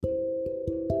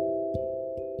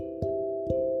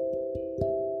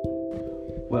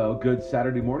Well, good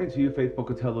Saturday morning to you, Faith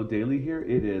Pocatello Daily here.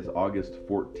 It is August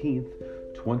 14th,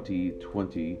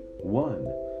 2021.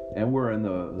 And we're in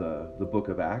the book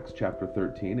of Acts, chapter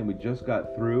 13. And we just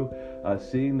got through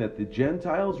seeing that the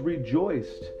Gentiles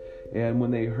rejoiced. And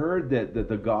when they heard that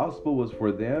the gospel was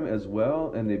for them as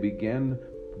well, and they began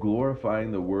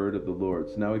glorifying the word of the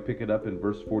Lord. So now we pick it up in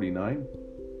verse 49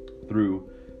 through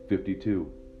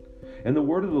 52. And the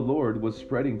word of the Lord was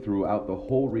spreading throughout the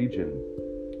whole region.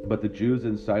 But the Jews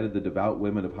incited the devout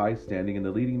women of high standing and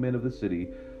the leading men of the city,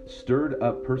 stirred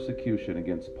up persecution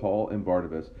against Paul and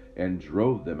Barnabas, and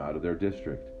drove them out of their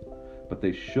district. But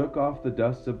they shook off the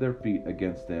dust of their feet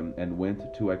against them and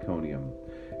went to Iconium.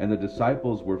 And the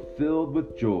disciples were filled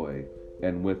with joy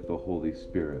and with the Holy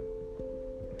Spirit.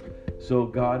 So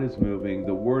God is moving.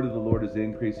 The word of the Lord is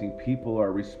increasing. People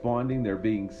are responding. They're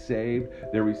being saved.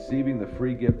 They're receiving the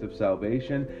free gift of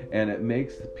salvation, and it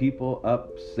makes people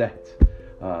upset.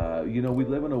 We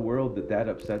live in a world that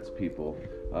upsets people.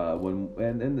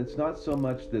 And it's not so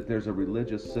much that there's a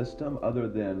religious system other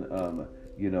than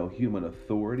human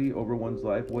authority over one's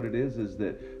life. What it is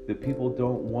that people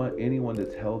don't want anyone to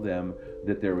tell them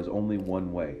that there is only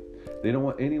one way. They don't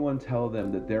want anyone to tell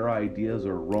them that their ideas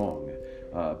are wrong.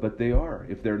 But they are.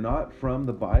 If they're not from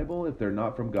the Bible, if they're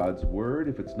not from God's Word,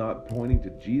 if it's not pointing to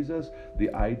Jesus,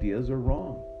 the ideas are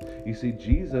wrong. You see,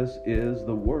 Jesus is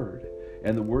the Word.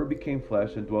 And the Word became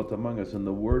flesh and dwelt among us. And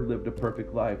the Word lived a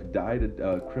perfect life, died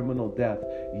a criminal death,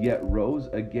 yet rose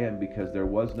again because there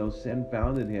was no sin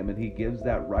found in Him. And He gives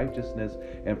that righteousness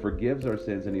and forgives our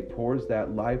sins. And He pours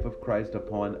that life of Christ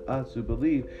upon us who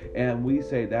believe. And we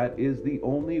say that is the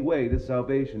only way to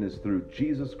salvation is through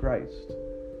Jesus Christ.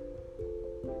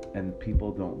 And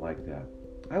people don't like that.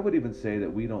 I would even say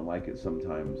that we don't like it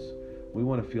sometimes. We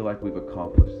want to feel like we've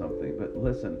accomplished something. But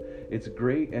listen, it's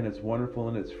great and it's wonderful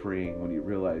and it's freeing when you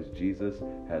realize Jesus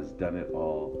has done it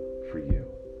all for you.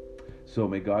 So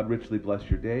may God richly bless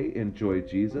your day. Enjoy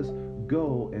Jesus.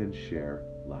 Go and share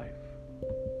life.